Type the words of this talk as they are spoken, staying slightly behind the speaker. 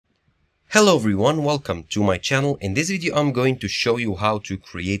Hello everyone, welcome to my channel. In this video I'm going to show you how to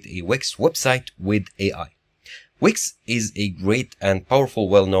create a Wix website with AI. Wix is a great and powerful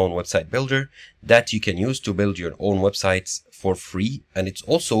well-known website builder that you can use to build your own websites for free, and it's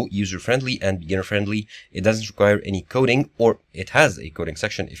also user-friendly and beginner-friendly. It doesn't require any coding, or it has a coding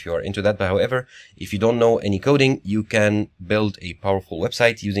section if you are into that, but however, if you don't know any coding, you can build a powerful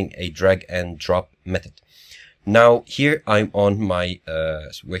website using a drag and drop method. Now here I'm on my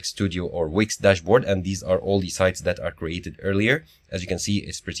Wix Studio or Wix dashboard, and these are all the sites that are created earlier. As you can see,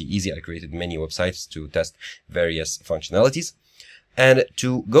 it's pretty easy. I created many websites to test various functionalities. And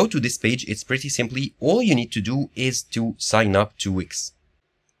to go to this page, it's pretty simply, all you need to do is to sign up to Wix.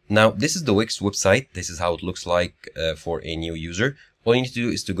 Now this is the Wix website. This is how it looks like for a new user. All you need to do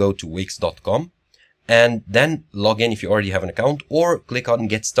is to go to wix.com. and then log in if you already have an account, or click on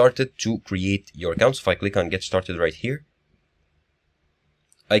Get Started to create your account. So if I click on Get Started right here,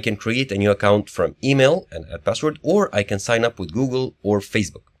 I can create a new account from email and add password, or I can sign up with Google or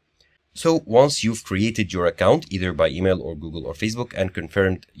Facebook. So once you've created your account, either by email or Google or Facebook, and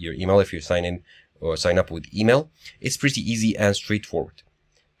confirmed your email if you sign in or sign up with email, it's pretty easy and straightforward.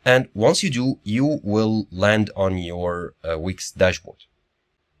 And once you do, you will land on your Wix dashboard.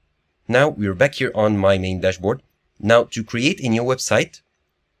 Now we're back here on my main dashboard. Now to create a new website,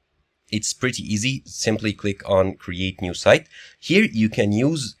 it's pretty easy. Simply click on Create New Site. Here you can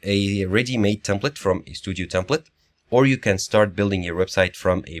use a ready-made template from a studio template, or you can start building your website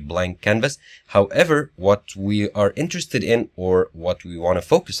from a blank canvas. However, what we are interested in, or what we want to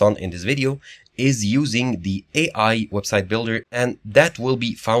focus on in this video, is using the AI website builder, and that will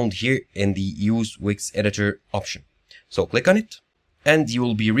be found here in the Use Wix Editor option. So click on it, and you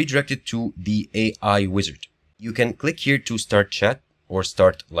will be redirected to the AI wizard. You can click here to start chat, or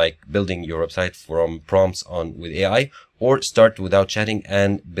start like building your website from prompts on with AI, or start without chatting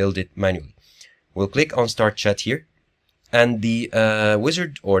and build it manually. We'll click on start chat here, and the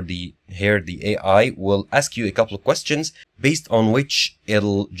wizard, or the AI will ask you a couple of questions based on which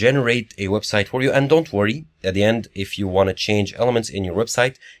it'll generate a website for you. And don't worry, at the end, if you want to change elements in your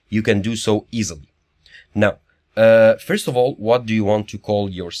website, you can do so easily. Now, first of all, what do you want to call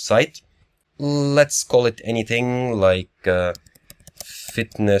your site? Let's call it anything like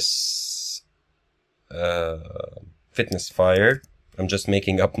fitness fire. I'm just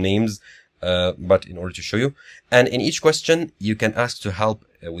making up names, but in order to show you. And in each question, you can ask to help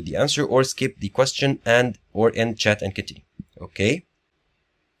with the answer, or skip the question and or end chat and continue. Okay.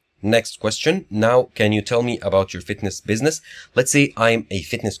 Next question. Now, can you tell me about your fitness business? Let's say I'm a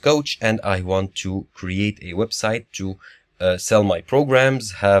fitness coach and I want to create a website to sell my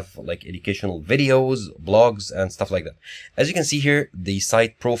programs, have like educational videos, blogs, and stuff like that. As you can see here, the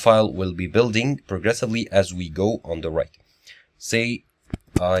site profile will be building progressively as we go on the right. Say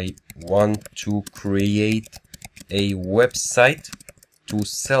I want to create a website to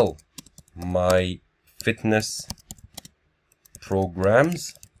sell my fitness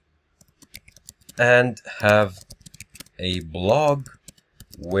programs and have a blog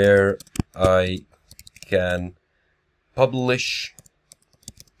where I can publish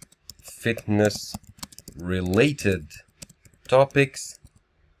fitness related topics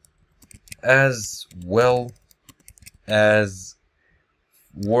as well as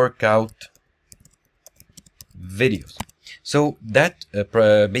workout videos. So that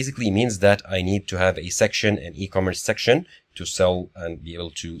basically means that I need to have a section, an e-commerce section, to sell and be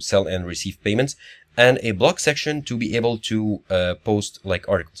able to sell and receive payments, and a blog section to be able to post like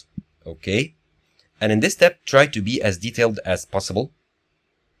articles. Okay. And in this step, try to be as detailed as possible.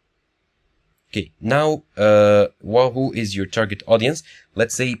 Okay. Now, who is your target audience?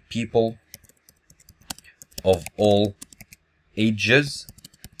 Let's say people of all ages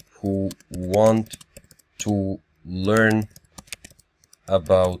who want to learn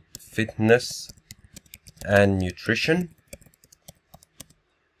about fitness and nutrition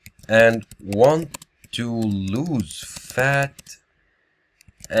and want to lose fat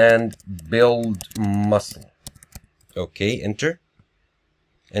and build muscle. Okay, enter.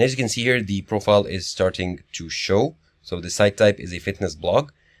 And as you can see here, the profile is starting to show. So the site type is a fitness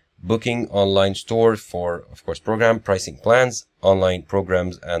blog, booking online store for, of course, program, pricing plans, online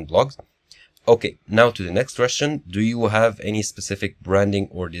programs, and blogs. Okay, now to the next question. Do you have any specific branding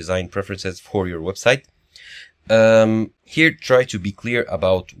or design preferences for your website? Here, try to be clear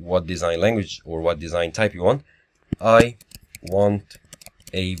about what design language or what design type you want. I want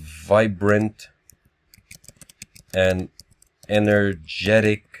a vibrant and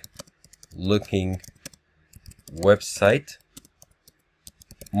energetic looking website,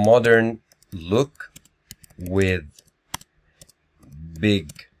 modern look with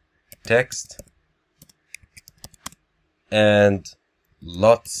big text and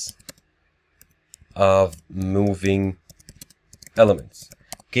lots of moving elements.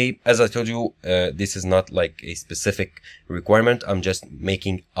 Okay, as I told you, this is not like a specific requirement. I'm just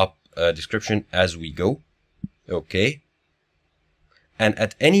making up a description as we go. Okay. And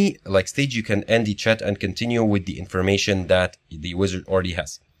at any stage, you can end the chat and continue with the information that the wizard already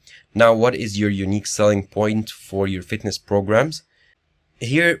has. Now, what is your unique selling point for your fitness programs?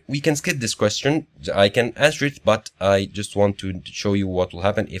 Here, we can skip this question. I can answer it, but I just want to show you what will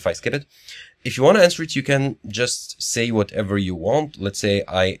happen if I skip it. If you want to answer it, you can just say whatever you want. Let's say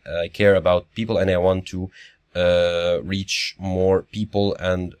I care about people and I want to reach more people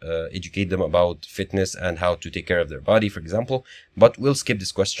and educate them about fitness and how to take care of their body, for example. But we'll skip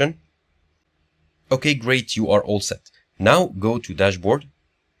this question. Okay, great. You are all set. Now go to dashboard.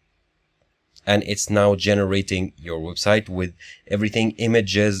 And it's now generating your website with everything: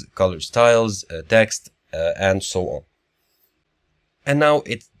 images, color styles, text, and so on. And now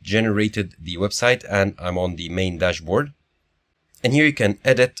it generated the website and I'm on the main dashboard. And here you can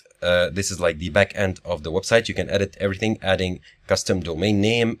edit. This is like the back end of the website. You can edit everything, adding custom domain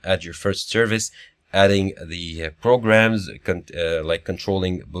name, add your first service, adding the programs, like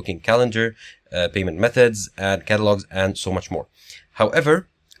controlling booking calendar, payment methods, and catalogs, and so much more. However,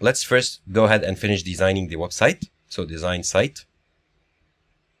 let's first go ahead and finish designing the website. So design site.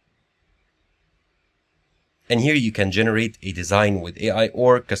 And here you can generate a design with AI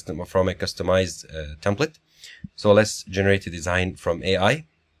or from a customized template. So let's generate a design from AI.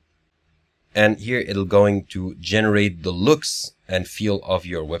 And here it'll going to generate the looks and feel of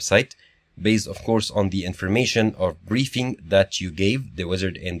your website based, of course, on the information or briefing that you gave the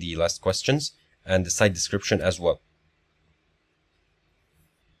wizard in the last questions and the site description as well.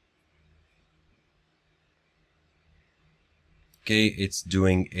 Okay, it's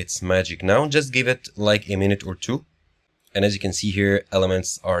doing its magic now. Just give it like a minute or two. And as you can see here,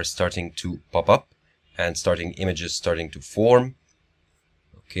 elements are starting to pop up and images starting to form.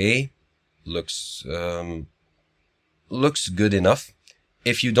 Okay, looks good enough.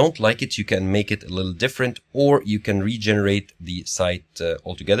 If you don't like it, you can make it a little different, or you can regenerate the site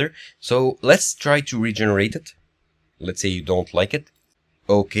altogether. So let's try to regenerate it. Let's say you don't like it.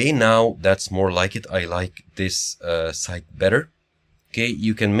 Okay, now that's more like it. I like this site better. Okay,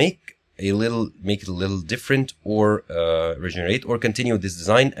 you can make it a little different, or regenerate, or continue with this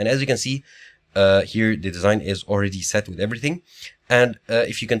design. And as you can see, here the design is already set with everything. And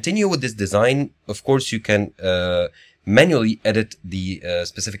if you continue with this design, of course, you can manually edit the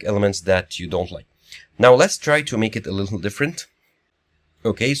specific elements that you don't like. Now let's try to make it a little different.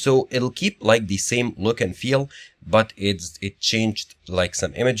 Okay, so it'll keep like the same look and feel, but it changed like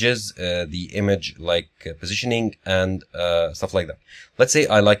some images, the image positioning and stuff like that. Let's say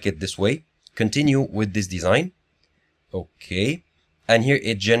I like it this way. Continue with this design. Okay, and here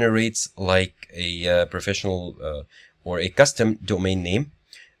it generates like a professional or a custom domain name.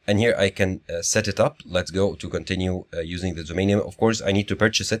 And here I can set it up. Let's go to continue using the domain name. Of course, I need to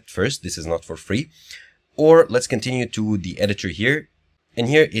purchase it first. This is not for free. Or let's continue to the editor here. And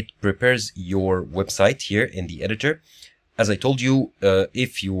here it prepares your website here in the editor. As I told you,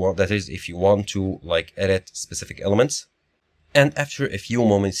 if you want to like edit specific elements. And after a few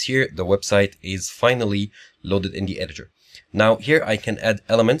moments here, the website is finally loaded in the editor. Now here I can add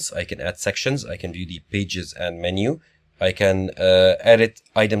elements, I can add sections, I can view the pages and menu. I can edit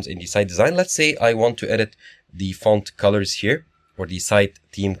items in the site design. Let's say I want to edit the font colors here, or the site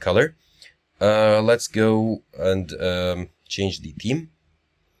theme color. Let's go and change the theme.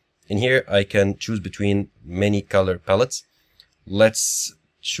 In here, I can choose between many color palettes. Let's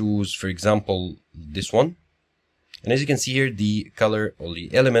choose, for example, this one. And as you can see here, the color or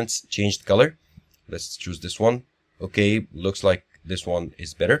the elements changed color. Let's choose this one. Okay, looks like this one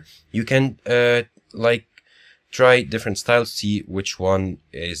is better. You can try different styles, see which one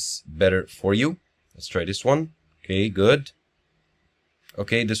is better for you. Let's try this one. Okay, good.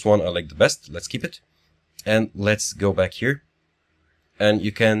 Okay, this one I like the best. Let's keep it. And let's go back here. And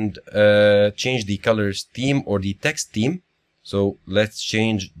you can change the colors theme or the text theme. So let's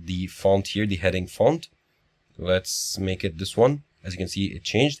change the font here, the heading font. Let's make it this one. As you can see, it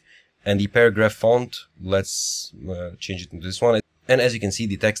changed. And the paragraph font, let's change it to this one. And as you can see,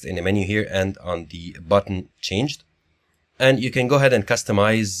 the text in the menu here and on the button changed. And you can go ahead and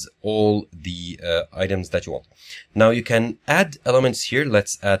customize all the items that you want. Now you can add elements here.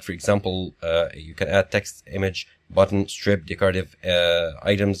 Let's add, for example, you can add text, image, button, strip, decorative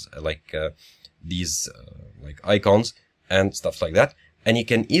items like these like icons and stuff like that. And you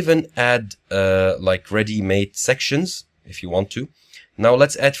can even add like ready-made sections if you want to. Now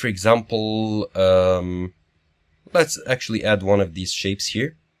let's add, for example, let's actually add one of these shapes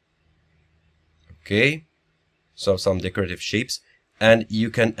here. Okay, so some decorative shapes, and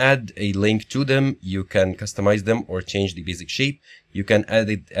you can add a link to them. You can customize them or change the basic shape. You can add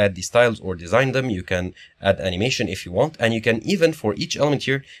the styles or design them. You can add animation if you want, and you can even, for each element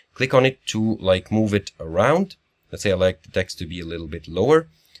here, click on it to like move it around. Let's say I like the text to be a little bit lower.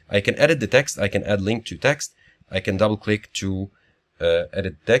 I can edit the text. I can add link to text. I can double click to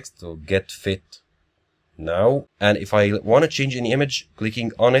edit text, so get fit now. And if I want to change any image,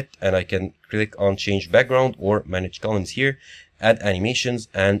 clicking on it, and I can click on change background or manage columns here, add animations,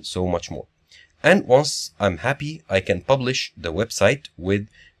 and so much more. And once I'm happy, I can publish the website with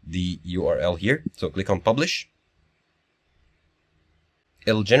the URL here. So click on publish.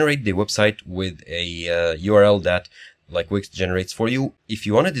 It'll generate the website with a URL that like Wix generates for you. If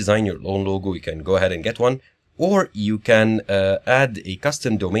you want to design your own logo, you can go ahead and get one, or you can add a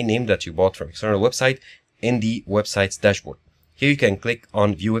custom domain name that you bought from external website in the website's dashboard. Here you can click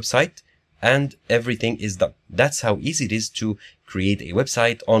on view website and everything is done. That's how easy it is to create a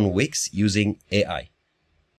website on Wix using AI.